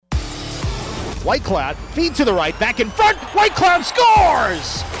Whitecloud, feed to the right, back in front, Whitecloud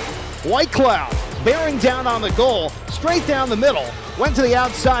scores! Whitecloud bearing down on the goal, straight down the middle, went to the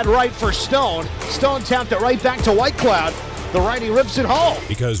outside right for Stone. Stone tapped it right back to Whitecloud. The righty rips it home.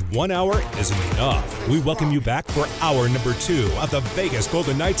 Because 1 hour isn't enough, we welcome you back for hour number 2 of the Vegas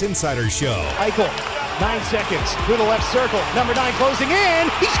Golden Knights Insider Show. Eichel, 9 seconds, through the left circle, number 9 closing in,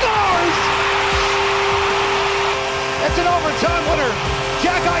 he scores! It's an overtime winner.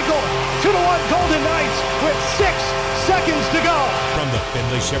 Jack Eichel, 2-1 Golden Knights with 6 seconds to go. From the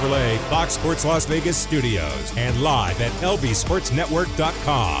Findlay Chevrolet Fox Sports Las Vegas studios and live at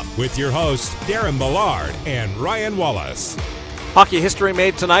lbsportsnetwork.com with your hosts Darren Millard and Ryan Wallace. Hockey history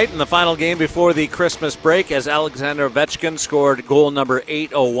made tonight in the final game before the Christmas break as Alexander Ovechkin scored goal number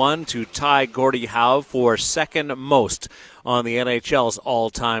 801 to tie Gordie Howe for second most on the NHL's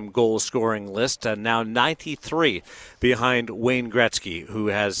all-time goal-scoring list, now 93 behind Wayne Gretzky, who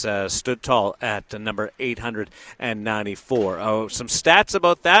has stood tall at number 894. Some stats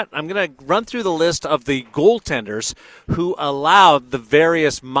about that. I'm going to run through the list of the goaltenders who allowed the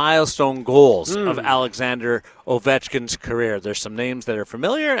various milestone goals of Alexander Ovechkin's career. There's some names that are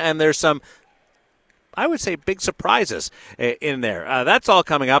familiar, and there's some, I would say, big surprises in there. That's all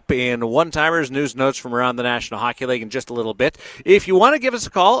coming up in one-timers, news notes from around the National Hockey League in just a little bit. If you want to give us a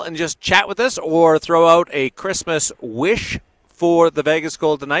call and just chat with us or throw out a Christmas wish for the Vegas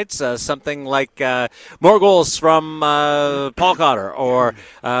Golden Knights, something like more goals from Paul Cotter or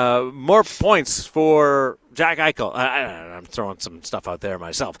more points for Jack Eichel. I'm throwing some stuff out there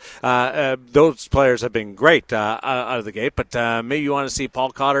myself. Those players have been great out of the gate, but maybe you want to see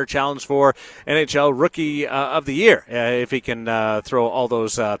Paul Cotter challenge for NHL Rookie of the Year if he can throw all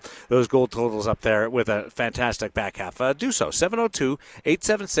those goal totals up there with a fantastic back half. Do so.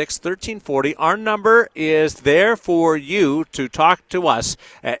 702-876-1340. Our number is there for you to talk to us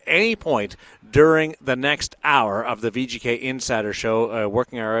at any point during the next hour of the VGK Insider Show,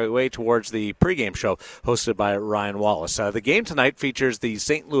 working our way towards the pregame show hosted by Ryan Wallace. The game tonight features the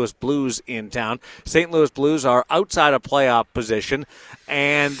St. Louis Blues in town. St. Louis Blues are outside of playoff position,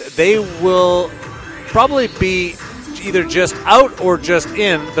 and they will probably be either just out or just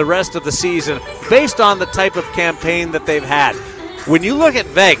in the rest of the season based on the type of campaign that they've had. When you look at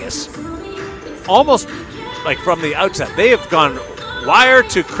Vegas, almost like from the outset, they have gone wire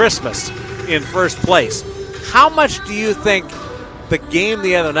to Christmas in first place. How much do you think the game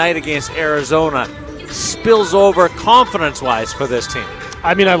the other night against Arizona spills over confidence-wise for this team?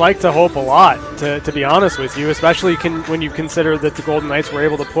 I mean, I like to hope a lot, to be honest with you, especially when you consider that the Golden Knights were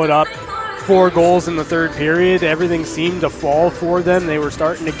able to put up 4 goals in the third period. Everything seemed to fall for them. They were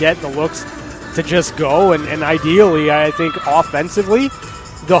starting to get the looks to just go, and ideally, I think offensively,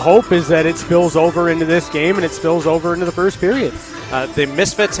 the hope is that it spills over into this game and it spills over into the first period. The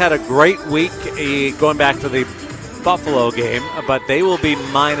Misfits had a great week going back to the Buffalo game, but they will be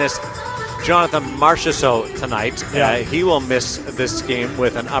minus Jonathan Marchessault tonight. Yeah. He will miss this game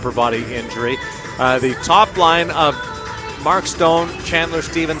with an upper body injury. The top line of Mark Stone, Chandler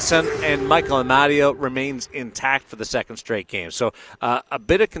Stevenson, and Michael Amadio remains intact for the second straight game. So a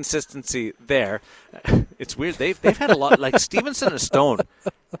bit of consistency there. It's weird. They've had a lot, like Stevenson and Stone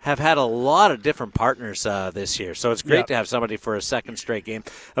have had a lot of different partners this year. So it's great to have somebody for a second straight game.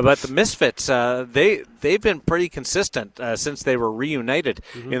 But the Misfits, they've been pretty consistent since they were reunited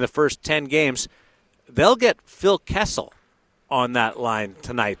in the first 10 games. They'll get Phil Kessel on that line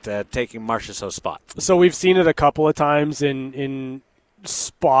tonight, taking Marchessault's spot. So we've seen it a couple of times in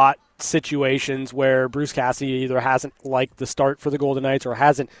spot situations where Bruce Cassidy either hasn't liked the start for the Golden Knights or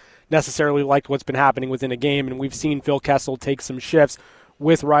hasn't necessarily liked what's been happening within a game, and we've seen Phil Kessel take some shifts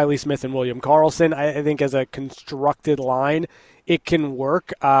with Riley Smith and William Karlsson. I think as a constructed line, it can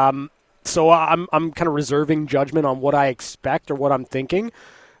work. So I'm kind of reserving judgment on what I expect or what I'm thinking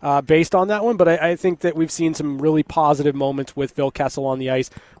based on that one, but I think that we've seen some really positive moments with Phil Kessel on the ice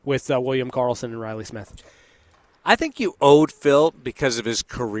with William Karlsson and Riley Smith. I think you owed Phil because of his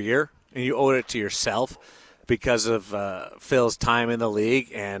career, and you owed it to yourself because of Phil's time in the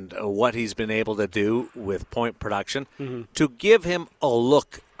league and what he's been able to do with point production, to give him a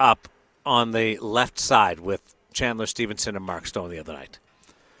look up on the left side with Chandler Stevenson and Mark Stone the other night.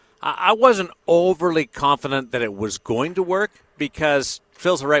 I wasn't overly confident that it was going to work because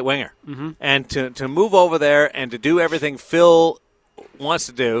Phil's a right winger. And to move over there and to do everything Phil wants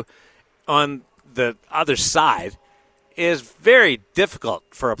to do on the other side is very difficult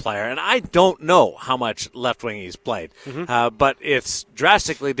for a player. And I don't know how much left wing he's played. But it's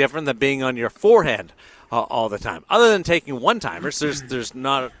drastically different than being on your forehand all the time. Other than taking one-timers, there's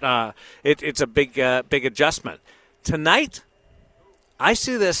not it's a big adjustment. Tonight, I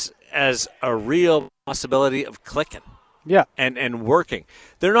see this as a real possibility of clicking. Yeah. And working.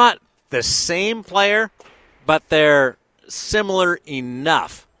 They're not the same player, but they're similar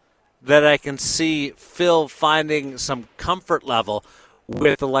enough that I can see Phil finding some comfort level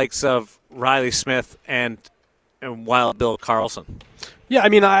with the likes of Riley Smith and Wild Bill Karlsson. Yeah, I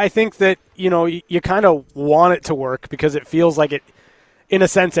mean, I think that, you kind of want it to work because it feels like it, in a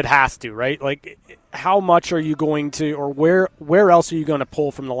sense, it has to, right? Like, how much are you going to, or where else are you going to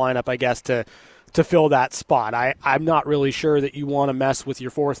pull from the lineup, I guess, to fill that spot? I'm not really sure that you want to mess with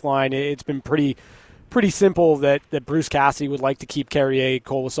your fourth line. It's been pretty simple that Bruce Cassidy would like to keep Carrier,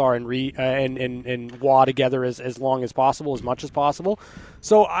 Kolasar, and Waugh together as long as possible, as much as possible.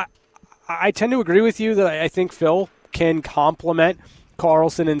 So I tend to agree with you that I think Phil can complement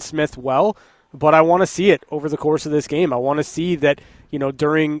Karlsson and Smith well, but I want to see it over the course of this game. I want to see that,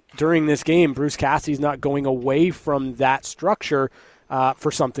 during this game, Bruce Cassidy's not going away from that structure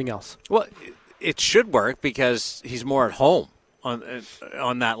for something else. Well, it should work because he's more at home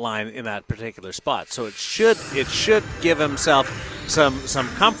on that line in that particular spot. So it should give himself some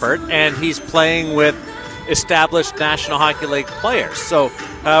comfort, and he's playing with established National Hockey League players. So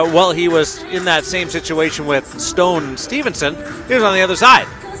while he was in that same situation with Stone and Stevenson, he was on the other side.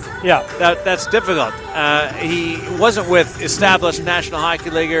 Yeah, that's difficult. He wasn't with established National Hockey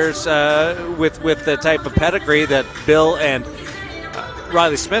Leaguers with the type of pedigree that Bill and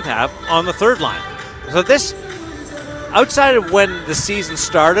Riley Smith have on the third line. So this, outside of when the season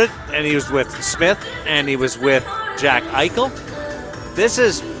started and he was with Smith and he was with Jack Eichel, this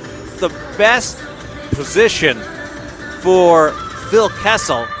is the best position for Phil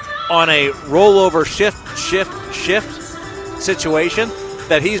Kessel on a rollover shift situation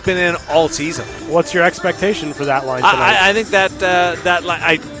that he's been in all season. What's your expectation for that line tonight? I think that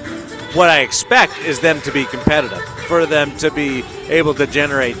line, what I expect is them to be competitive, for them to be able to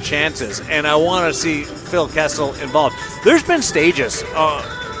generate chances, and I want to see Phil Kessel involved. There's been stages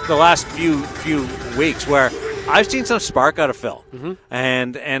the last few weeks where I've seen some spark out of Phil,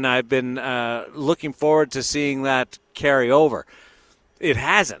 and I've been looking forward to seeing that carry over. It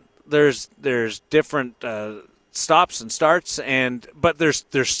hasn't. There's different stops and starts, but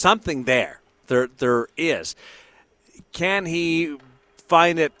there's something there. There is. Can he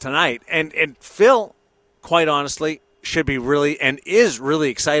find it tonight? And Phil, quite honestly, should be really and is really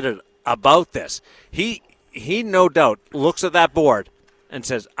excited about this. He no doubt looks at that board and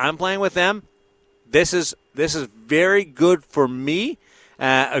says, "I'm playing with them. This is very good for me,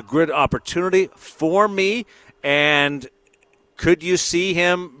 a good opportunity for me." And could you see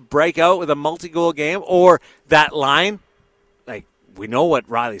him break out with a multi-goal game, or that line? Like, we know what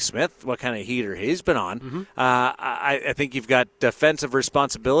Riley Smith, what kind of heater he's been on. I think you've got defensive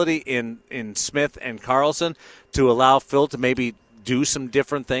responsibility in Smith and Karlsson to allow Phil to maybe do some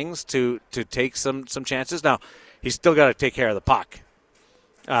different things to take some chances. Now, he's still got to take care of the puck.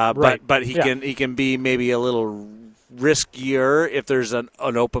 Right. But he can be maybe a little riskier if there's an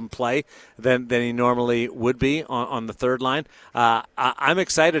open play than he normally would be on the third line. I'm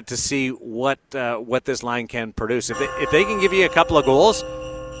excited to see what this line can produce. If they can give you a couple of goals,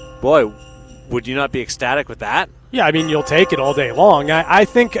 boy, would you not be ecstatic with that? Yeah, I mean, you'll take it all day long. I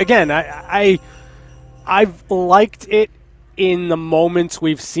think, again, I've liked it in the moments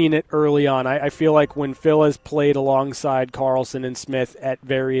we've seen it early on. I feel like when Phil has played alongside Karlsson and Smith at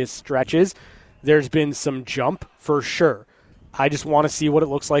various stretches, there's been some jump for sure. I just want to see what it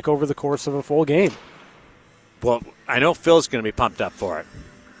looks like over the course of a full game. Well, I know Phil's going to be pumped up for it.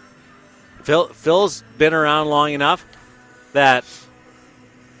 Phil's been around long enough that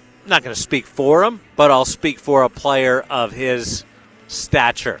I'm not going to speak for him, but I'll speak for a player of his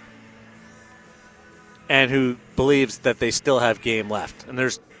stature and who believes that they still have game left. And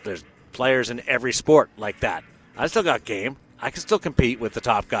there's players in every sport like that. I still got game. I can still compete with the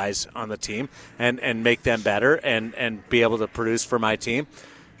top guys on the team and make them better and be able to produce for my team.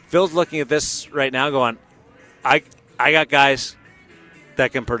 Phil's looking at this right now going, I got guys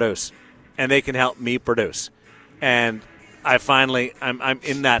that can produce, and they can help me produce. And I'm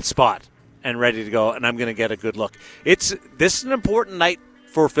in that spot and ready to go, and I'm going to get a good look. This is an important night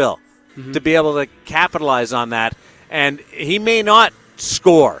for Phil to be able to capitalize on that. And he may not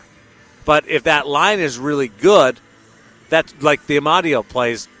score, but if that line is really good, that's like the Amadio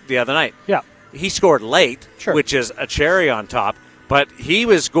plays the other night. Yeah. He scored late, sure, which is a cherry on top, but he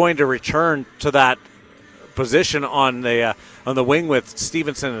was going to return to that position on the wing with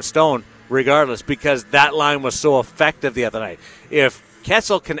Stevenson and Stone regardless, because that line was so effective the other night. If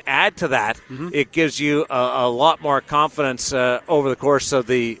Kessel can add to that, it gives you a lot more confidence over the course of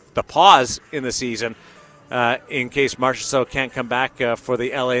the pause in the season in case Marchessault can't come back for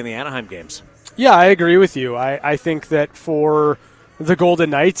the LA and the Anaheim games. Yeah, I agree with you. I think that for the Golden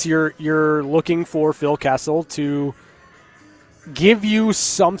Knights, you're looking for Phil Kessel to give you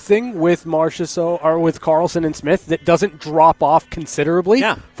something with Marchessault or with Karlsson and Smith that doesn't drop off considerably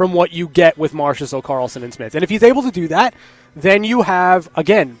from what you get with Marchessault, Karlsson, and Smith. And if he's able to do that, then you have,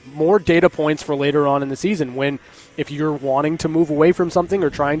 again, more data points for later on in the season when if you're wanting to move away from something or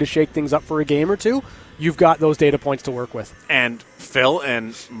trying to shake things up for a game or two, you've got those data points to work with. And Phil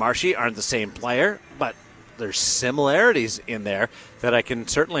and Marshy aren't the same player, but there's similarities in there that I can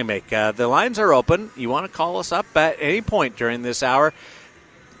certainly make. The lines are open. You want to call us up at any point during this hour,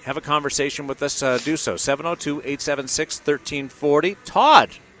 have a conversation with us, do so. 702-876-1340.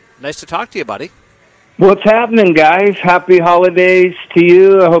 Todd, nice to talk to you, buddy. What's happening, guys? Happy holidays to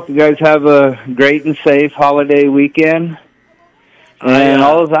you. I hope you guys have a great and safe holiday weekend. And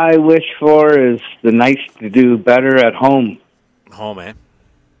all I wish for is the Knights to do better at home. Home, eh?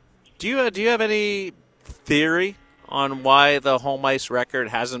 Do you have any theory on why the home ice record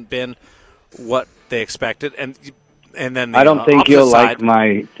hasn't been what they expected? And then I don't think you'll like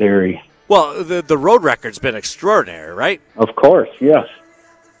my theory. Well, the road record's been extraordinary, right? Of course, yes.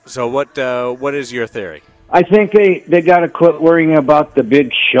 So what is your theory? I think they got to quit worrying about the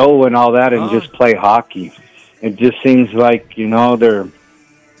big show and all that and just play hockey. It just seems like, they're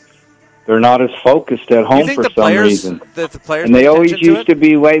not as focused at home for some reason. The players and they always used to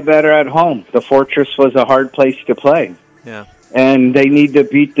be way better at home. The Fortress was a hard place to play. Yeah. And they need to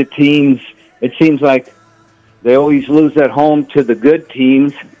beat the teams. It seems like they always lose at home to the good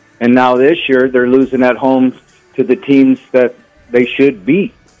teams, and now this year they're losing at home to the teams that they should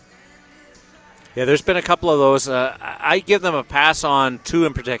beat. Yeah, there's been a couple of those. I give them a pass on two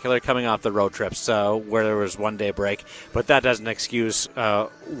in particular coming off the road trips where there was one-day break, but that doesn't excuse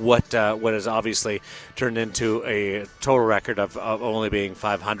what has obviously turned into a total record of only being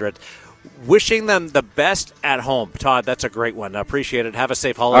 500. Wishing them the best at home. Todd, that's a great one. I appreciate it. Have a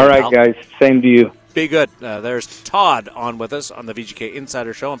safe holiday. All right, guys. Same to you. Be good. There's Todd on with us on the VGK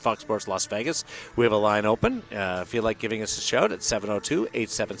Insider Show on Fox Sports Las Vegas. We have a line open. If you like giving us a shout at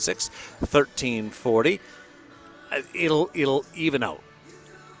 702-876-1340. It'll even out.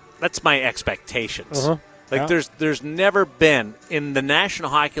 That's my expectations. There's never been in the National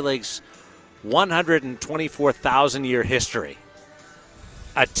Hockey League's 124,000-year history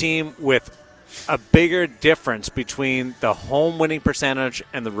a team with a bigger difference between the home winning percentage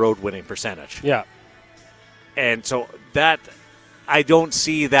and the road winning percentage. Yeah. And so that I don't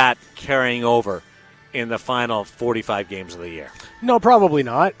see that carrying over in the final 45 games of the year. No, probably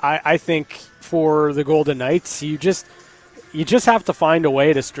not. I think for the Golden Knights, you just have to find a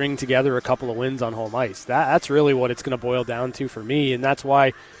way to string together a couple of wins on home ice. That's really what it's going to boil down to for me, and that's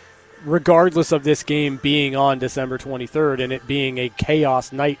why regardless of this game being on December 23rd and it being a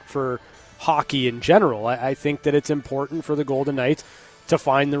chaos night for hockey in general, I think that it's important for the Golden Knights to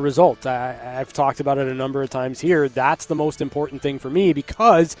find the result. I've talked about it a number of times here. That's the most important thing for me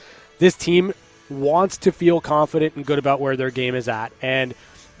because this team wants to feel confident and good about where their game is at. And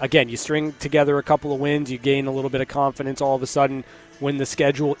again, you string together a couple of wins, you gain a little bit of confidence all of a sudden when the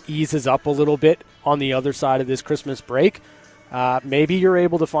schedule eases up a little bit on the other side of this Christmas break. Maybe you're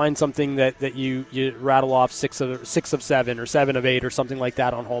able to find something that you rattle off 6 of 7 or 7 of 8 or something like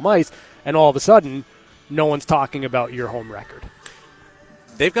that on home ice, and all of a sudden, no one's talking about your home record.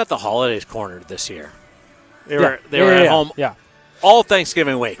 They've got the holidays cornered this year. They were at home all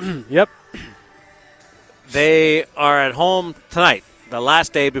Thanksgiving week. Yep. They are at home tonight, the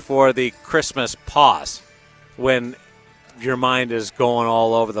last day before the Christmas pause, when your mind is going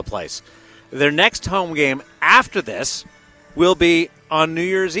all over the place. Their next home game after this will be on New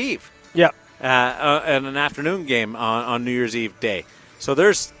Year's Eve. Yeah. And an afternoon game on New Year's Eve day. So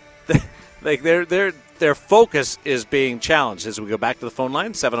there's their focus is being challenged as we go back to the phone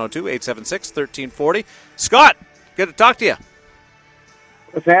line, 702-876-1340. Scott, good to talk to you.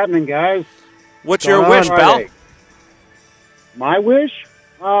 What's happening, guys? What's your wish, pal? My wish?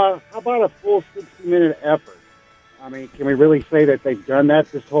 How about a full 60-minute effort? I mean, can we really say that they've done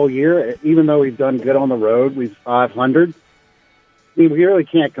that this whole year? Even though we've done good on the road, we've 500. I mean, we really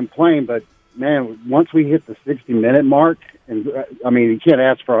can't complain, but, man, once we hit the 60-minute mark, and I mean, you can't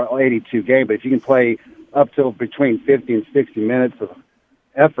ask for an 82 game, but if you can play up to between 50 and 60 minutes of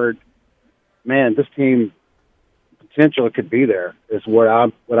effort, man, this team potential could be there is what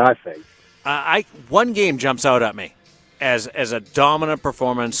I think. One game jumps out at me as a dominant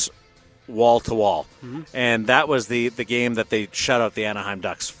performance wall to wall, and that was the game that they shut out the Anaheim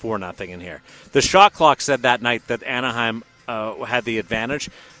Ducks 4-0 in here. The shot clock said that night that Anaheim had the advantage.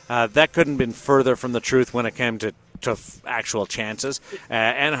 that couldn't have been further from the truth when it came to actual chances.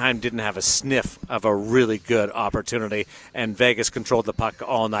 Anaheim didn't have a sniff of a really good opportunity, and Vegas controlled the puck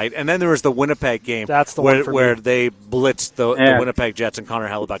all night. And then there was the Winnipeg game. That's the where they blitzed the Winnipeg Jets and Connor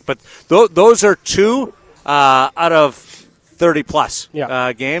Hellebuck. But those are 2 out of 30-plus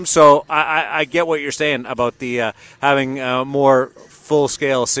games. So I get what you're saying about the having more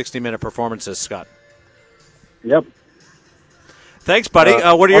full-scale 60-minute performances, Scott. Yep. Thanks, buddy.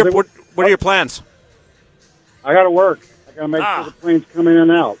 What are your plans? I got to work. I got to make sure the planes come in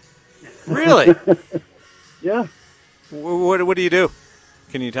and out. Really? Yeah. What do you do?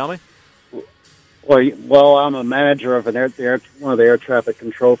 Can you tell me? Well, I'm a manager of one of the air traffic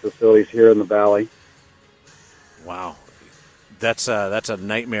control facilities here in the Valley. Wow, that's a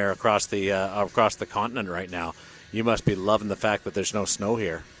nightmare across the continent right now. You must be loving the fact that there's no snow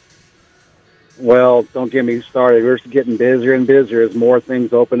here. Well, don't get me started. We're getting busier and busier as more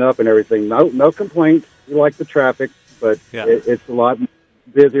things open up and everything. No complaints. We like the traffic, but it's a lot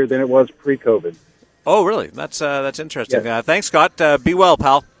busier than it was pre-COVID. Oh, really? That's interesting. Yeah. Thanks, Scott. Be well,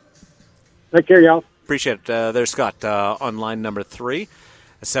 pal. Take care, y'all. Appreciate it. There's Scott on line number 3,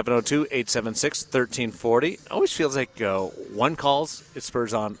 702-876-1340. Always feels like one calls, it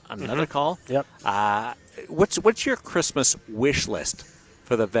spurs on another call. Yep. What's your Christmas wish list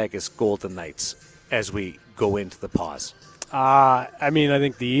for the Vegas Golden Knights as we go into the pause? I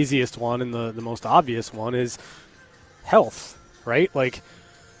think the easiest one and the most obvious one is health, right? Like,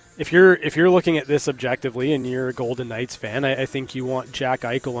 if you're looking at this objectively and you're a Golden Knights fan, I think you want Jack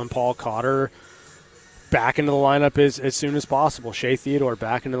Eichel and Paul Cotter back into the lineup as soon as possible. Shea Theodore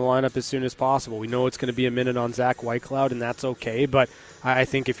back into the lineup as soon as possible. We know it's going to be a minute on Zach Whitecloud, and that's okay, but I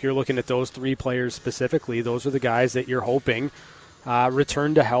think if you're looking at those 3 players specifically, those are the guys that you're hoping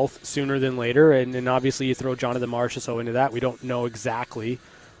return to health sooner than later, and then obviously you throw Jonathan Marchessault into that. We don't know exactly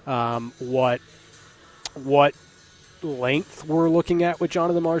what length we're looking at with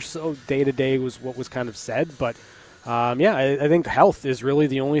Jonathan Marchessault. Day-to-day was what was kind of said, but I think health is really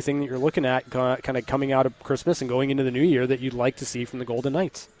the only thing that you're looking at kind of coming out of Christmas and going into the new year that you'd like to see from the Golden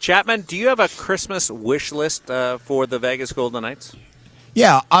Knights. Chapman, do you have a Christmas wish list for the Vegas Golden Knights?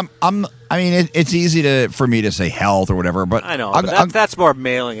 Yeah, it's easy for me to say health or whatever, but I know that's more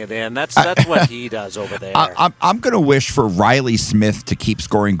mailing it in. That's what he does over there. I'm going to wish for Riley Smith to keep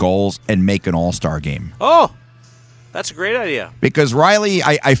scoring goals and make an All-Star game. Oh, that's a great idea. Because Riley,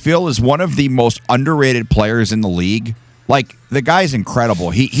 I feel, is one of the most underrated players in the league. Like, the guy's incredible.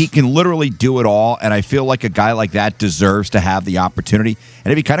 He can literally do it all, and I feel like a guy like that deserves to have the opportunity. And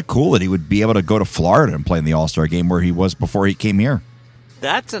it'd be kind of cool that he would be able to go to Florida and play in the All-Star game where he was before he came here.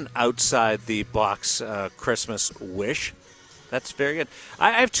 That's an outside-the-box Christmas wish. That's very good.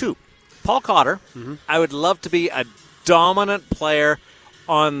 I have 2. Paul Cotter. Mm-hmm. I would love to be a dominant player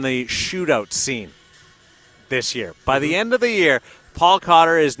on the shootout scene this year. By the end of the year, Paul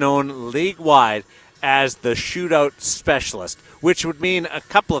Cotter is known league-wide as the shootout specialist, which would mean a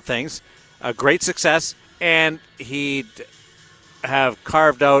couple of things. A great success, and he'd have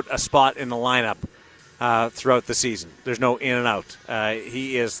carved out a spot in the lineup throughout the season. There's no in and out.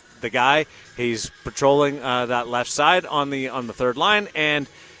 He is the guy. He's patrolling that left side on the third line, and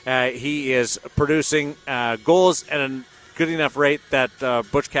he is producing goals at a good enough rate that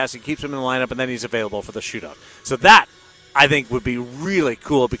Butch Cassidy keeps him in the lineup, and then he's available for the shootout. So that, I think, would be really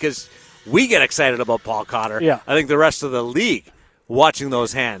cool because we get excited about Paul Cotter. Yeah. I think the rest of the league, watching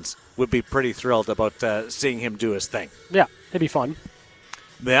those hands, would be pretty thrilled about seeing him do his thing. Yeah, it'd be fun.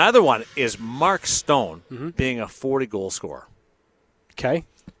 The other one is Mark Stone being a 40-goal scorer. Okay.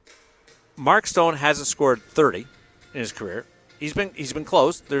 Mark Stone hasn't scored 30 in his career. He's been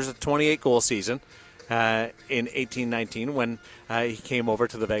close. There's a 28-goal season in 18-19 when he came over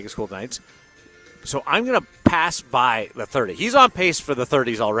to the Vegas Golden Knights. So I'm going to pass by the 30. He's on pace for the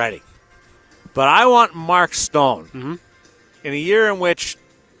 30s already. But I want Mark Stone in a year in which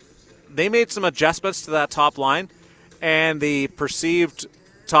they made some adjustments to that top line and the perceived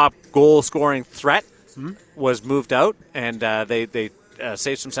top goal-scoring threat was moved out, and they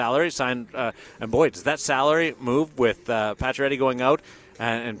saved some salary, signed, and boy, does that salary move with Pacioretty going out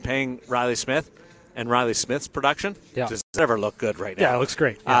and paying Riley Smith and Riley Smith's production? Yeah. Does it ever look good right now? Yeah, it looks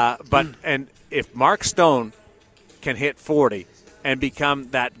great. Yeah. And if Mark Stone can hit 40 and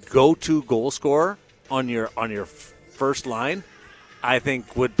become that go-to goal scorer on your first line, I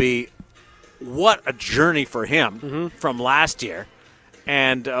think would be what a journey for him from last year,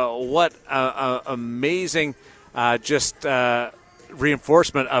 and what amazing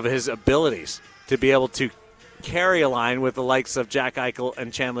reinforcement of his abilities to be able to carry a line with the likes of Jack Eichel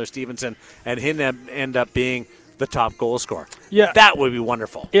and Chandler Stevenson, and him end up being the top goal scorer. Yeah. That would be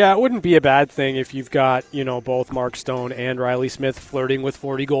wonderful. Yeah, it wouldn't be a bad thing if you've got, both Mark Stone and Riley Smith flirting with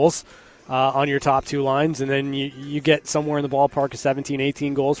 40 goals on your top two lines, and then you get somewhere in the ballpark of 17,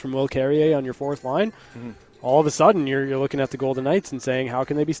 18 goals from Will Carrier on your fourth line. Mm-hmm. All of a sudden, you're looking at the Golden Knights and saying, how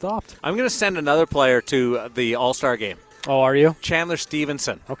can they be stopped? I'm going to send another player to the All-Star game. Oh, are you? Chandler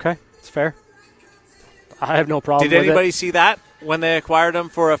Stevenson. Okay, it's fair. I have no problem with it. Did anybody it. see that when they acquired him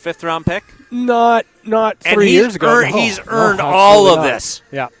for a fifth-round pick? Not 3 years ago. He's earned all of this.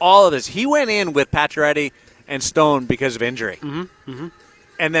 Yeah. All of this. He went in with Pacioretty and Stone because of injury. Mm-hmm. Mm-hmm.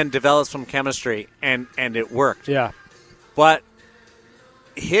 And then developed some chemistry, and it worked. Yeah. But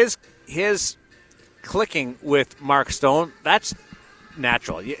his clicking with Mark Stone, that's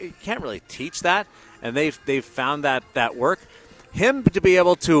natural. You can't really teach that, and they've found that work. Him to be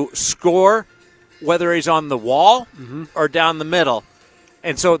able to score, whether he's on the wall or down the middle,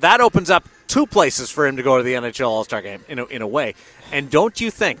 and so that opens up two places for him to go to the NHL All-Star game in a way. And don't you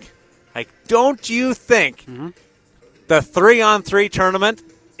think the 3-on-3 tournament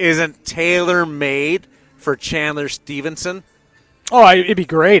isn't tailor-made for Chandler Stevenson? Oh, it'd be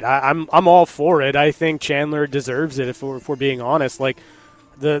great. I'm all for it. I think Chandler deserves it if we're being honest. Like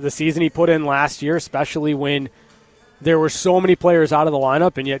the season he put in last year, especially when there were so many players out of the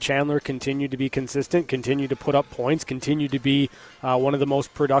lineup, and yet Chandler continued to be consistent, continued to put up points, continued to be one of the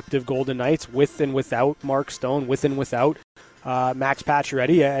most productive Golden Knights with and without Mark Stone, with and without Max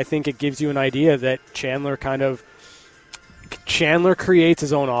Pacioretty. I think it gives you an idea that Chandler creates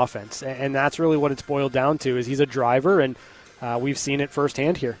his own offense, and that's really what it's boiled down to. Is he's a driver, and we've seen it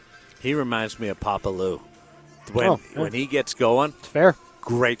firsthand here. He reminds me of Papa Lou. When he gets going, it's fair.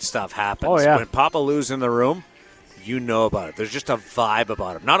 Great stuff happens. Oh, yeah. When Papa Lou's in the room, you know about it. There's just a vibe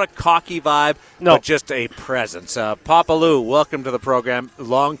about him. Not a cocky vibe, but just a presence. Papa Lou, welcome to the program.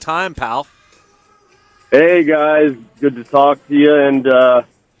 Long time, pal. Hey, guys. Good to talk to you, and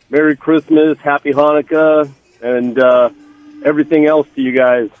Merry Christmas, Happy Hanukkah, and everything else to you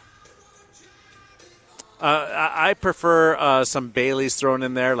guys. I prefer some Baileys thrown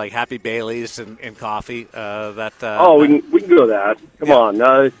in there, like Happy Baileys and coffee. We can go that. Come on.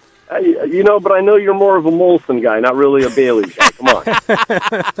 But I know you're more of a Molson guy, not really a Bailey's guy. Come on.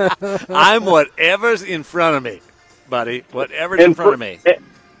 I'm whatever's in front of me, buddy. Whatever's in front of me.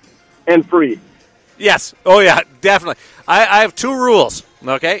 And free. Yes. Oh, yeah, definitely. I have two rules,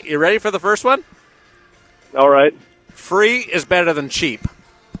 okay? You ready for the first one? All right. Free is better than cheap.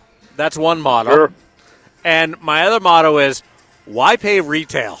 That's one motto. Sure. And my other motto is, why pay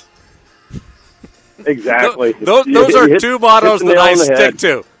retail? Exactly. Those are two mottos that I stick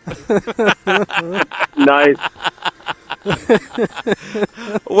to. Nice.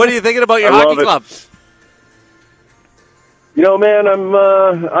 What are you thinking about your hockey club? Man,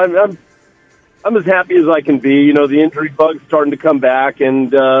 I'm as happy as I can be. The injury bug's starting to come back,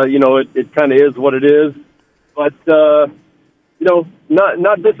 and it kind of is what it is. But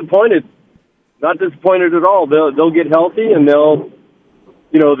not disappointed. Not disappointed at all. They'll get healthy, and they'll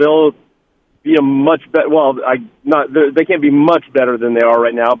be a much better. Well, they can't be much better than they are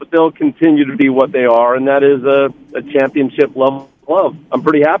right now, but they'll continue to be what they are, and that is a championship level club. I'm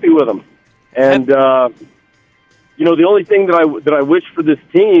pretty happy with them, and the only thing that I wish for this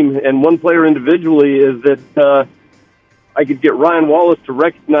team and one player individually is that I could get Ryan Wallace to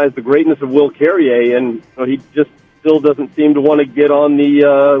recognize the greatness of Will Carrier, and he just still doesn't seem to want to get on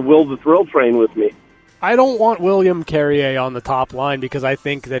the Will the Thrill train with me. I don't want William Carrier on the top line because I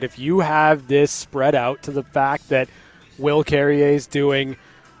think that if you have this spread out to the fact that Will Carrier is doing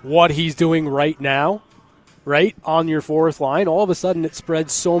what he's doing right now, right, on your fourth line, all of a sudden it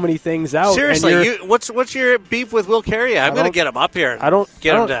spreads so many things out. Seriously, what's your beef with Will Carrier? I'm going to get him up here. I don't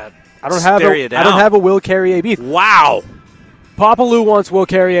have a Will Carrier beef. Wow. Papa Lou wants Will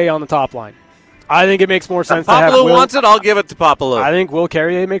Carrier on the top line. I think it makes more sense to have Papa Lou wants it, I'll give it to Papa Lou. I think Will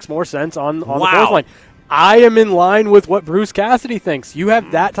Carrier makes more sense on the fourth line. I am in line with what Bruce Cassidy thinks. You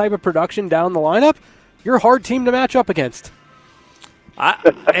have that type of production down the lineup, you're a hard team to match up against.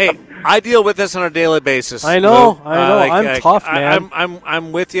 I deal with this on a daily basis. I know. I'm tough, man.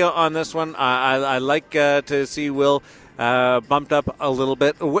 I'm with you on this one. I like to see Will bumped up a little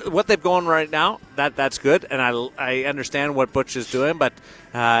bit. What they've going right now, that's good, and I understand what Butch is doing, but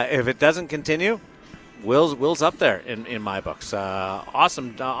if it doesn't continue, Will's up there in my books.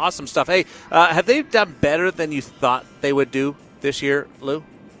 Awesome stuff. Hey, have they done better than you thought they would do this year, Lou?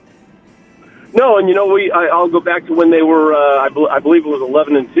 No, and I'll go back to when they were. I believe it was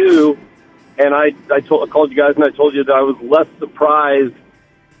 11-2, and I called you guys and I told you that I was less surprised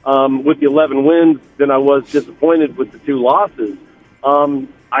with the 11 wins than I was disappointed with the 2 losses.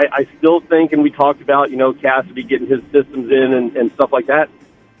 I still think, and we talked about, Cassidy getting his systems in and stuff like that.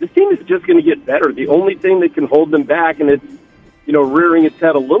 This team is just going to get better. The only thing that can hold them back, and it's, rearing its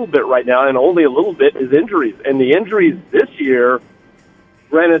head a little bit right now, and only a little bit, is injuries. And the injuries this year,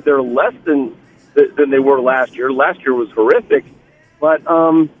 granted, they're less than they were last year. Last year was horrific, but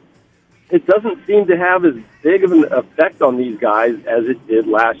it doesn't seem to have as big of an effect on these guys as it did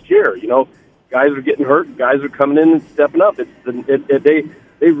last year. Guys are getting hurt. Guys are coming in and stepping up.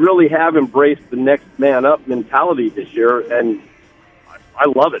 They really have embraced the next man up mentality this year, and I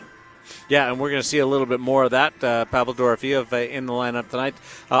love it. Yeah, and we're going to see a little bit more of that. Pavel Dorofeev in the lineup tonight.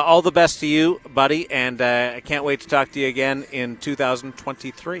 All the best to you, buddy, and I can't wait to talk to you again in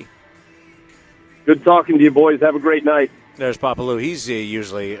 2023. Good talking to you, boys. Have a great night. There's Papa Lou. He's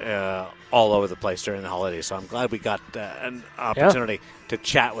usually all over the place during the holidays, so I'm glad we got an opportunity to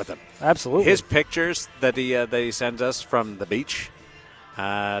chat with him. Absolutely. His pictures that he sends us from the beach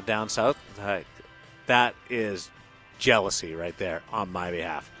down south, that is jealousy right there on my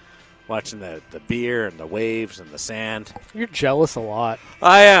behalf. Watching the beer and the waves and the sand. You're jealous a lot.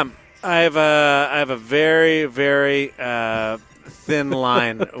 I am. I have a very, very thin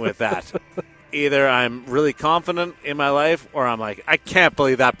line with that. Either I'm really confident in my life, or I'm like, I can't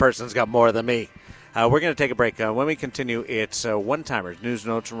believe that person's got more than me. We're going to take a break. When we continue, it's one-timers, news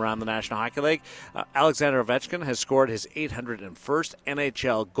notes from around the National Hockey League. Alexander Ovechkin has scored his 801st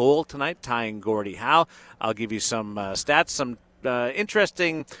NHL goal tonight, tying Gordie Howe. I'll give you some stats, some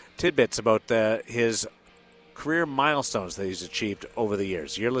interesting tidbits about his career milestones that he's achieved over the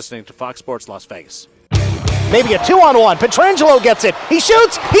years. You're listening to Fox Sports Las Vegas. Maybe a 2-on-1. Pietrangelo gets it. He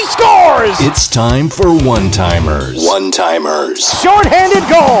shoots. He scores. It's time for one-timers. One-timers. Short-handed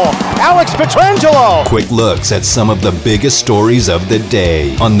goal. Alex Pietrangelo. Quick looks at some of the biggest stories of the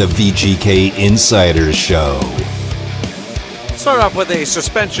day on the VGK Insiders Show. Start off with a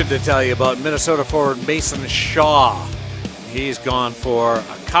suspension to tell you about Minnesota forward Mason Shaw. He's gone for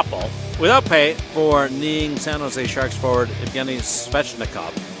a couple without pay for kneeing San Jose Sharks forward Evgeny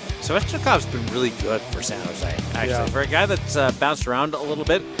Svechnikov. Svechnikov's been really good for San Jose, actually. Yeah. For a guy that's bounced around a little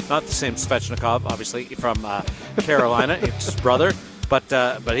bit, not the same Svechnikov, obviously, from Carolina, it's his brother, but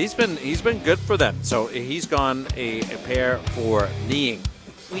he's been good for them. So he's gone a pair for kneeing.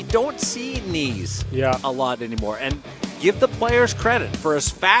 We don't see knees a lot anymore, and give the players credit. For as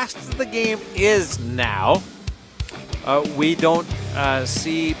fast as the game is now, we don't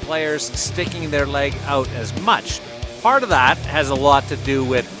see players sticking their leg out as much. Part of that has a lot to do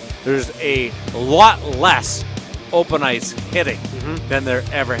with there's a lot less open ice hitting than there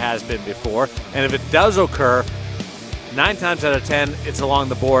ever has been before. And if it does occur, 9 times out of 10, it's along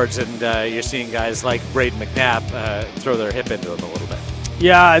the boards, and you're seeing guys like Braden McNabb throw their hip into him a little bit.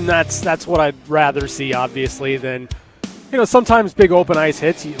 Yeah, and that's what I'd rather see, obviously, than sometimes big open ice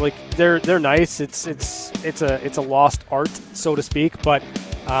hits. They're nice. It's a lost art, so to speak. But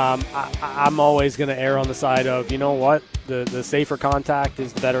I'm always going to err on the side of the safer contact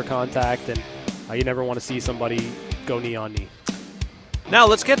is the better contact, and you never want to see somebody go knee on knee. Now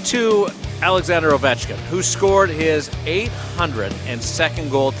let's get to Alexander Ovechkin, who scored his 802nd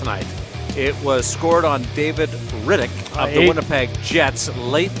goal tonight. It was scored on David Rittich of the Winnipeg Jets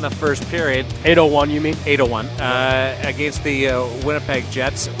late in the first period. 801, you mean? 801 against the Winnipeg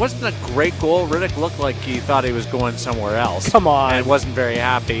Jets. It wasn't a great goal. Rittich looked like he thought he was going somewhere else. Come on. And wasn't very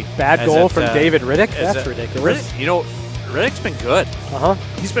happy. Bad goal from David Rittich? That's ridiculous. Rittich's been good. Uh-huh.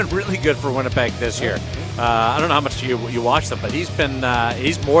 He's been really good for Winnipeg this year. I don't know how much you watch them, but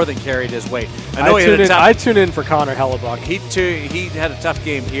he's more than carried his weight. I tune in for Connor Hellebuck. He had a tough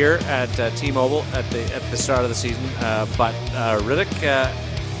game here at T-Mobile at the start of the season, but Rittich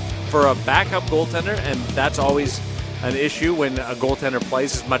for a backup goaltender, and that's always an issue when a goaltender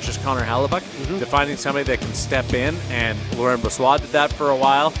plays as much as Connor Hellebuck, to finding somebody that can step in, and Laurent Brossoit did that for a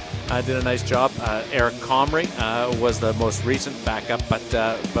while. Did a nice job. Eric Comrie was the most recent backup, but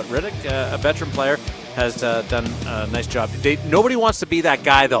Rittich, a veteran player, has done a nice job. Nobody wants to be that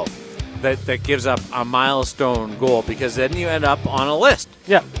guy, though, that gives up a milestone goal, because then you end up on a list.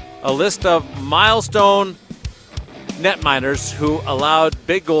 Yeah. A list of milestone netminders who allowed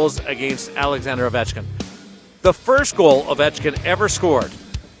big goals against Alexander Ovechkin. The first goal Ovechkin ever scored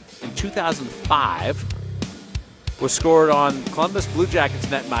in 2005 was scored on Columbus Blue Jackets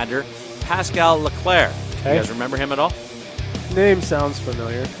netminder Pascal Leclerc. Okay. You guys remember him at all? Name sounds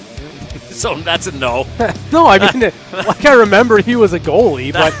familiar. So that's a no. No, I mean, I remember he was a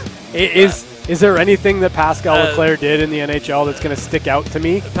goalie, but is there anything that Pascal Leclerc did in the NHL that's going to stick out to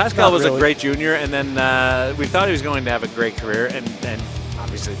me? Pascal was a great junior, and then we thought he was going to have a great career, and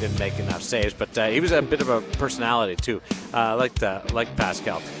obviously didn't make enough saves, but he was a bit of a personality too, like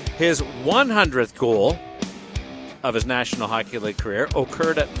Pascal. His 100th goal of his National Hockey League career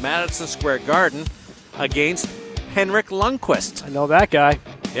occurred at Madison Square Garden against Henrik Lundqvist. I know that guy.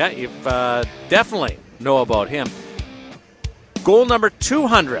 Yeah, you definitely know about him. Goal number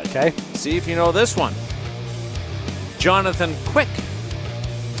 200. Okay. See if you know this one. Jonathan Quick.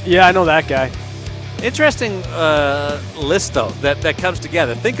 Yeah, I know that guy. Interesting list, though, that comes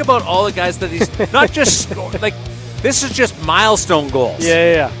together. Think about all the guys that he's not just scored. Like, this is just milestone goals.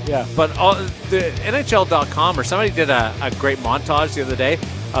 Yeah. But the NHL.com or somebody did a great montage the other day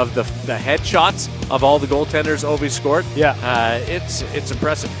of the headshots of all the goaltenders Ovi scored. Yeah. It's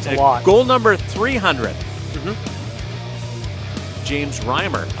impressive. It's a lot. Goal number 300. James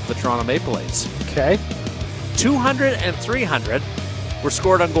Reimer of the Toronto Maple Leafs. Okay. 200 and 300 were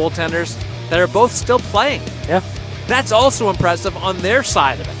scored on goaltenders that are both still playing. Yeah. That's also impressive on their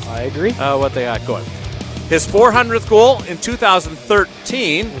side of it. I agree. What they got going. His 400th goal in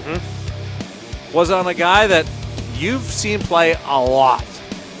 2013 was on a guy that you've seen play a lot.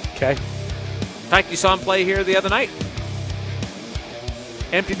 Okay. In fact, you saw him play here the other night.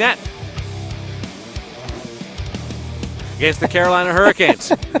 Empty net. Against the Carolina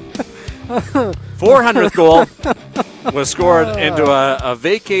Hurricanes. 400th goal was scored into a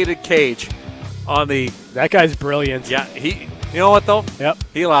vacated cage on the... That guy's brilliant. Yeah, you know what, though? Yep.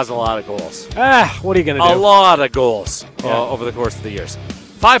 He allows a lot of goals. What are you going to do? A lot of goals over the course of the years.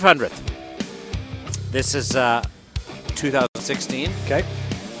 500th. This is 2016. Okay.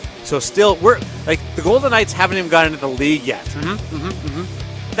 So still, we're like the Golden Knights haven't even gotten into the league yet.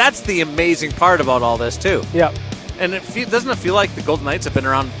 That's the amazing part about all this, too. Yeah. And doesn't it feel like the Golden Knights have been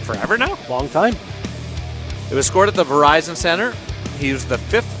around forever now? Long time. It was scored at the Verizon Center. He was the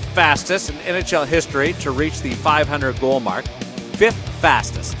 5th fastest in NHL history to reach the 500 goal mark. 5th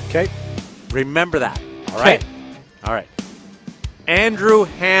fastest. Okay. Remember that. All right? All right. Andrew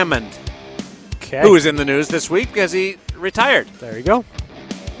Hammond, who is in the news this week because he retired. There you go.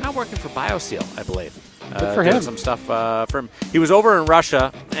 Now working for BioSteel, I believe. Good for him. Some stuff for him. He was over in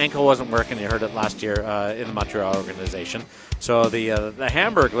Russia. Ankle wasn't working. You heard it last year in the Montreal organization. So the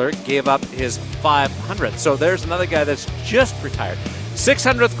Hamburglar gave up his 500th. So there's another guy that's just retired.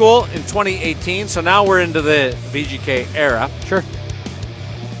 600th goal in 2018. So now we're into the VGK era. Sure.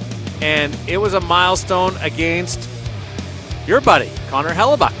 And it was a milestone against your buddy, Connor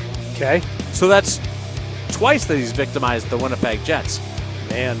Hellebuck. Okay. So that's twice that he's victimized the Winnipeg Jets.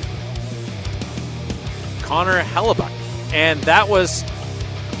 Man. Connor Hellebuck. And that was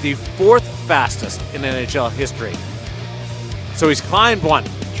the 4th fastest in NHL history. So he's climbed one.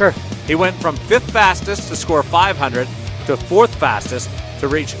 Sure. He went from 5th fastest to score 500 to 4th fastest to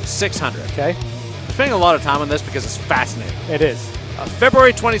reach 600. Okay. I'm spending a lot of time on this because it's fascinating. It is.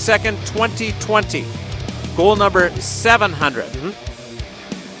 February 22nd, 2020. Goal number 700.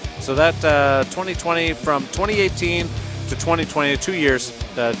 So that 2020 from 2018 to 2020, 2 years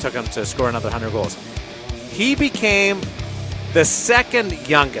took him to score another 100 goals. He became the 2nd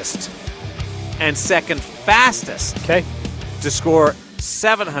youngest and 2nd fastest to score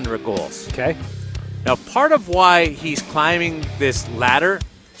 700 goals. Okay. Now, part of why he's climbing this ladder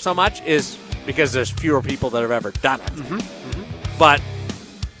so much is because there's fewer people that have ever done it. But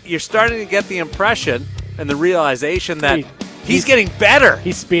you're starting to get the impression and the realization that he's getting better.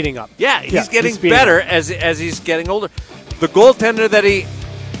 He's speeding up. Yeah, he's getting better as he's getting older. The goaltender that he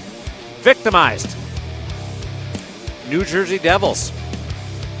victimized, New Jersey Devils,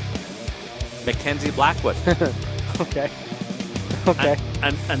 Mackenzie Blackwood. Okay.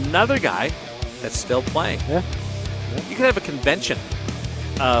 Another guy that's still playing. Yeah. You could have a convention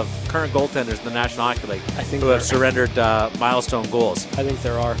of current goaltenders in the National Hockey League who have surrendered milestone goals. I think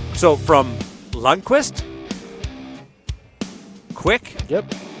there are. So from Lundqvist, Quick,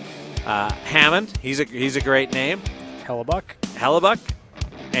 Hammond, he's a great name. Hellebuck,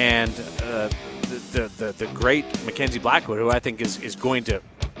 and the great Mackenzie Blackwood, who I think is going to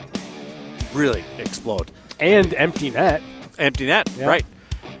really explode. And empty net. Right.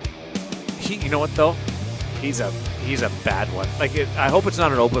 You know what though? He's a bad one. Like I hope it's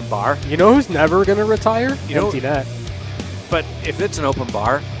not an open bar. You know who's never going to retire? Empty net. But if it's an open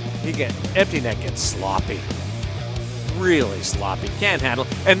bar, empty net gets sloppy. Really sloppy. Can't handle.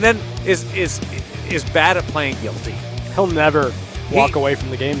 And then is bad at playing guilty. He'll never walk away from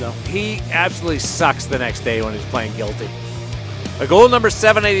the game though. He absolutely sucks the next day when he's playing guilty. A goal number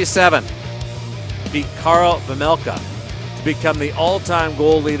 787 beat Karl Vejmelka to become the all-time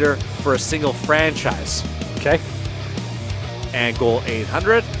goal leader for a single franchise. Okay. And goal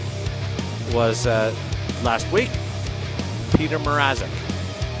 800 was last week, Peter Mrazek.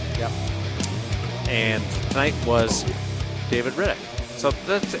 Yep. And tonight was David Riddick. So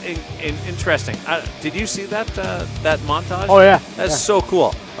that's interesting. Did you see that montage? Oh, yeah. That's so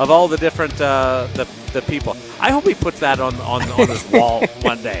cool. Of all the different the people. I hope he puts that on his wall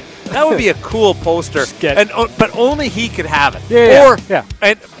one day. That would be a cool poster. But only he could have it. Yeah.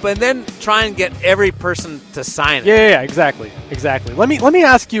 But then try and get every person to sign it. Yeah, exactly. Let me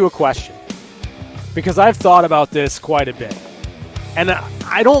ask you a question, because I've thought about this quite a bit. And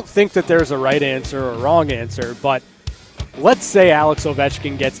I don't think that there's a right answer or a wrong answer, but let's say Alex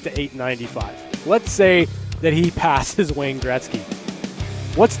Ovechkin gets to 895. Let's say that he passes Wayne Gretzky.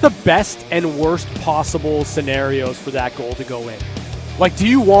 What's the best and worst possible scenarios for that goal to go in? Like, do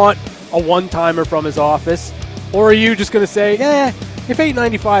you want a one-timer from his office? Or are you just going to say, if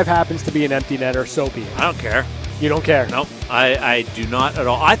 895 happens to be an empty netter, so be it? I don't care. You don't care? Nope, I do not at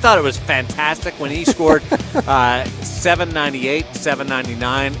all. I thought it was fantastic when he scored 798,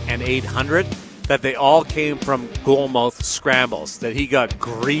 799, and 800, that they all came from goalmouth scrambles, that he got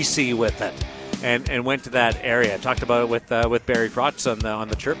greasy with it and went to that area. I talked about it with Barry Trotz on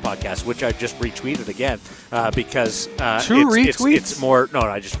the Chirp podcast, which I just retweeted again because retweets? It's more. No,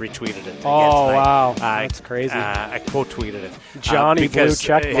 I just retweeted it. Oh, wow. That's crazy. I quote tweeted it. Johnny because Blue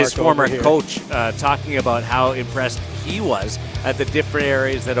check mark his former over here. coach talking about how impressed he was at the different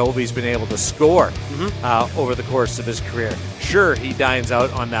areas that Ovi's been able to score over the course of his career. Sure, he dines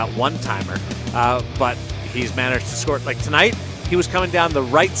out on that one-timer, but he's managed to score. Like tonight, he was coming down the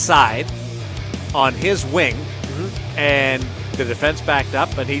right side on his wing, and the defense backed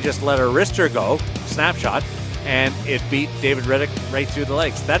up, and he just let a wrister go, snapshot, and it beat David Riddick right through the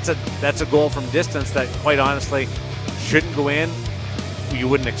legs. That's a goal from distance that, quite honestly, shouldn't go in. You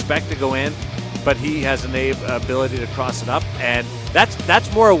wouldn't expect to go in, but he has an ability to cross it up, and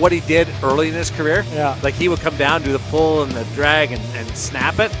that's more of what he did early in his career. Yeah. Like he would come down, do the pull and the drag, and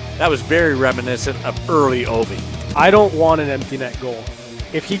snap it. That was very reminiscent of early Ovi. I don't want an empty net goal.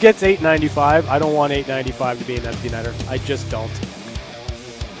 If he gets 895, I don't want 895 to be an empty netter. I just don't.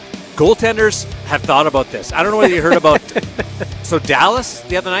 Goaltenders have thought about this. I don't know whether you heard about. So Dallas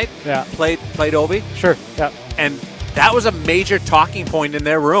the other night played Ovi. Sure. Yeah. And that was a major talking point in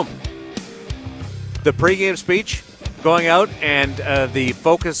their room. The pregame speech going out, and the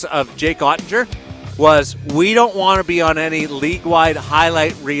focus of Jake Ottinger was, we don't want to be on any league-wide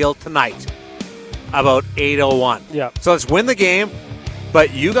highlight reel tonight about 801. Yeah. So let's win the game.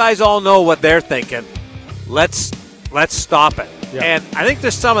 But you guys all know what they're thinking. Let's stop it. Yeah. And I think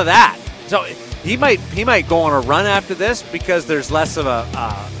there's some of that. So he might go on a run after this because there's less of a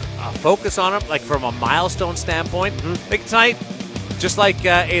focus on him, like from a milestone standpoint. Like tonight, just like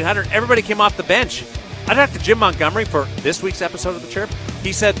 800, everybody came off the bench. I talked to Jim Montgomery for this week's episode of The Chirp.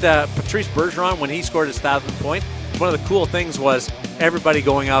 He said Patrice Bergeron, when he scored his 1,000th point, one of the cool things was everybody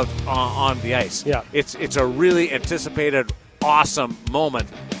going out on the ice. Yeah. It's a really anticipated, awesome moment,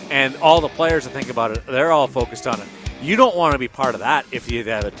 and all the players that think about it, they're all focused on it. You don't want to be part of that if you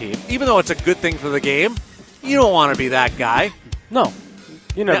have a team. Even though it's a good thing for the game, you don't want to be that guy. No,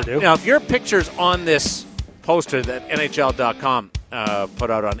 you never do. Now, if your picture's on this poster that NHL.com put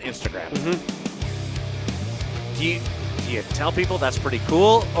out on Instagram, do you tell people that's pretty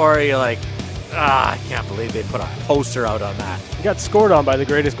cool, or are you like, I can't believe they put a poster out on that? You got scored on by the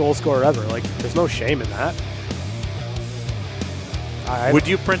greatest goal scorer ever. Like, there's no shame in that. Would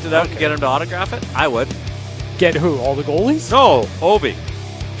you print it out and get him to autograph it? I would. Get who? All the goalies? No, Ovi.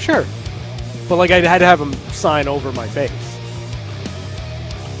 Sure. But, like, I had to have him sign over my face.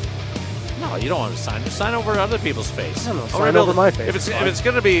 No, you don't want to sign. Just sign over other people's face. No, sign over my face.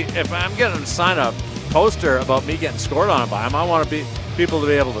 If I'm getting him to sign a poster about me getting scored on by him, I want people to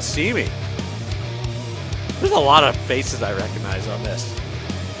be able to see me. There's a lot of faces I recognize on this.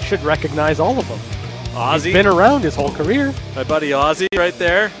 Should recognize all of them. Ozzy. He's been around his whole career. My buddy Ozzy right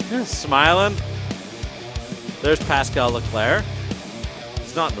there, smiling. There's Pascal Leclerc.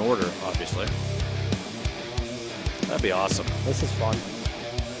 It's not in order, obviously. That'd be awesome. This is fun.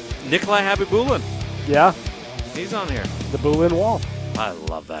 Nikolai Habibulin. Yeah. He's on here. The Bulin Wall. I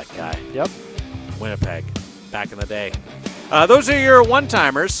love that guy. Yep. Winnipeg, back in the day. Those are your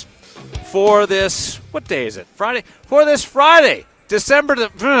one-timers for this, what day is it? Friday? For this Friday, December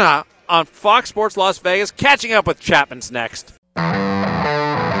on Fox Sports Las Vegas. Catching up with Chapman's next.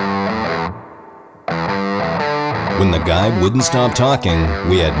 When the guy wouldn't stop talking,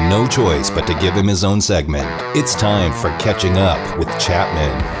 we had no choice but to give him his own segment. It's time for Catching Up with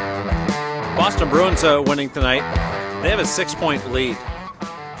Chapman. Boston Bruins winning tonight. They have a 6-point lead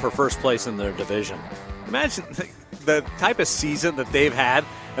for first place in their division. Imagine the type of season that they've had,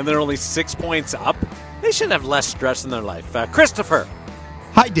 and they're only 6 points up. They should have less stress in their life. Christopher.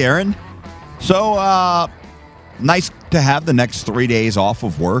 Hi, Darren. So, nice to have the next 3 days off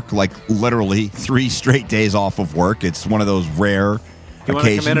of work, like literally 3 straight days off of work. It's one of those rare occasions. You want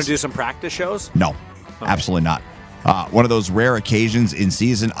to come in and do some practice shows? No, absolutely not. One of those rare occasions in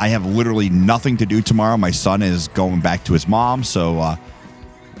season. I have literally nothing to do tomorrow. My son is going back to his mom, so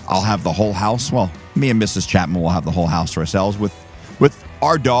I'll have the whole house. Well, me and Mrs. Chapman will have the whole house to ourselves with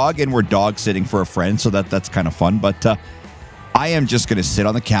our dog, and we're dog sitting for a friend, so that's kind of fun. But I am just going to sit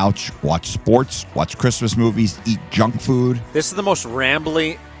on the couch, watch sports, watch Christmas movies, eat junk food. This is the most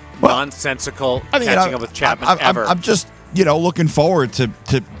rambly, nonsensical catching up with Chapman ever. I'm just, looking forward to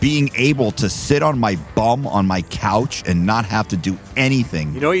being able to sit on my bum on my couch and not have to do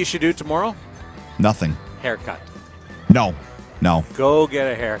anything. You know what you should do tomorrow? Nothing. Haircut. No. Go get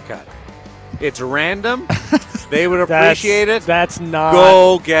a haircut. It's random. They would appreciate it. That's not.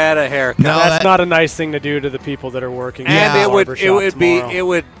 Go get a haircut. No, that's not a nice thing to do to the people that are working. And at the it barbershop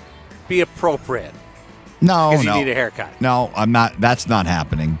would be appropriate. No, because you need a haircut. No, I'm not. That's not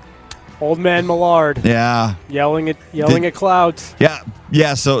happening. Old man Millard. Yeah. Yelling at clouds.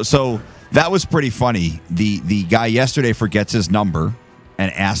 Yeah. So that was pretty funny. The guy yesterday forgets his number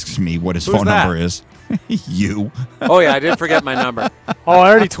and asks me what his phone number is. You. Oh yeah, I did forget my number. Oh, I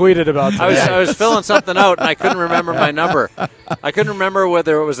already tweeted about that. I was filling something out and I couldn't remember my number. I couldn't remember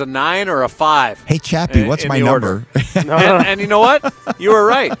whether it was a 9 or a 5. Hey Chappie, what's my number? And you know what? You were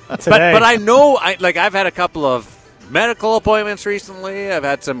right. But I know I've had a couple of medical appointments recently. I've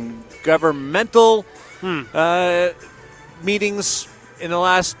had some governmental meetings in the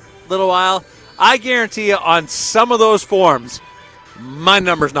last little while. I guarantee you on some of those forms my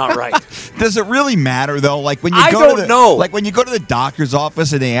number's not right. Does it really matter though? Like when you when you go to the doctor's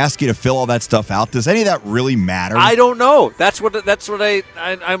office and they ask you to fill all that stuff out, does any of that really matter? I don't know. That's what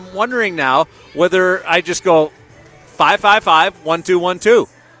I'm wondering now, whether I just go 555-1212.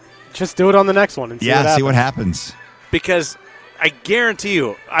 Just do it on the next one and see what happens. Because I guarantee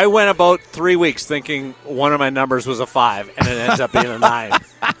you, I went about 3 weeks thinking one of my numbers was a 5, and it ends up being a 9.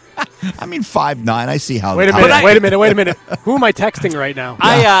 I mean, 5'9". I see how. Wait a minute. Who am I texting right now?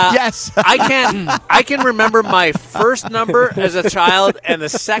 Yes. I can remember my first number as a child and the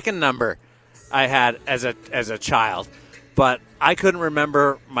second number I had as a child, but I couldn't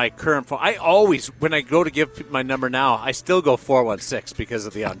remember my current phone. I always, when I go to give my number now, I still go 416 because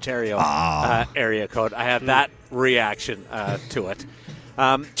of the Ontario area code. I have that reaction to it.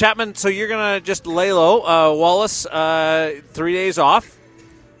 Chapman, so you're going to just lay low. Wallace, 3 days off.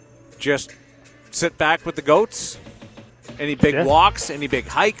 Just sit back with the goats. Any big walks? Any big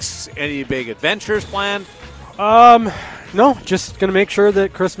hikes? Any big adventures planned? No. Just gonna make sure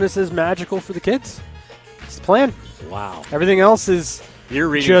that Christmas is magical for the kids. It's the plan. Wow. Everything else is. You're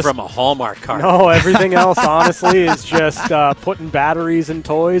reading from a Hallmark card. No, everything else, honestly, is just putting batteries in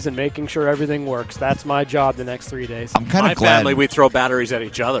toys and making sure everything works. That's my job the next 3 days. I'm kind of glad. My family, we throw batteries at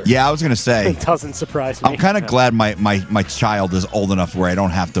each other. Yeah, I was going to say. It doesn't surprise me. I'm kind of glad my child is old enough where I don't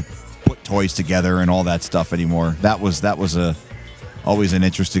have to put toys together and all that stuff anymore. That was always an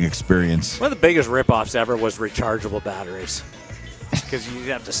interesting experience. One of the biggest ripoffs ever was rechargeable batteries. Because you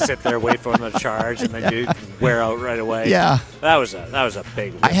have to sit there, wait for them to charge, and then you wear out right away. Yeah, that was a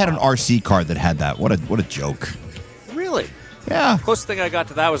big ripoff. I had an RC card that had that. What a joke. Really? Yeah. Closest thing I got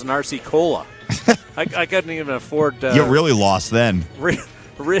to that was an RC Cola. I couldn't even afford. You really lost then.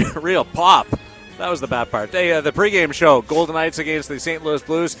 Real pop. That was the bad part. Hey, the pregame show, Golden Knights against the St. Louis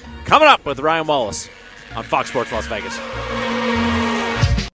Blues, coming up with Ryan Wallace on Fox Sports Las Vegas.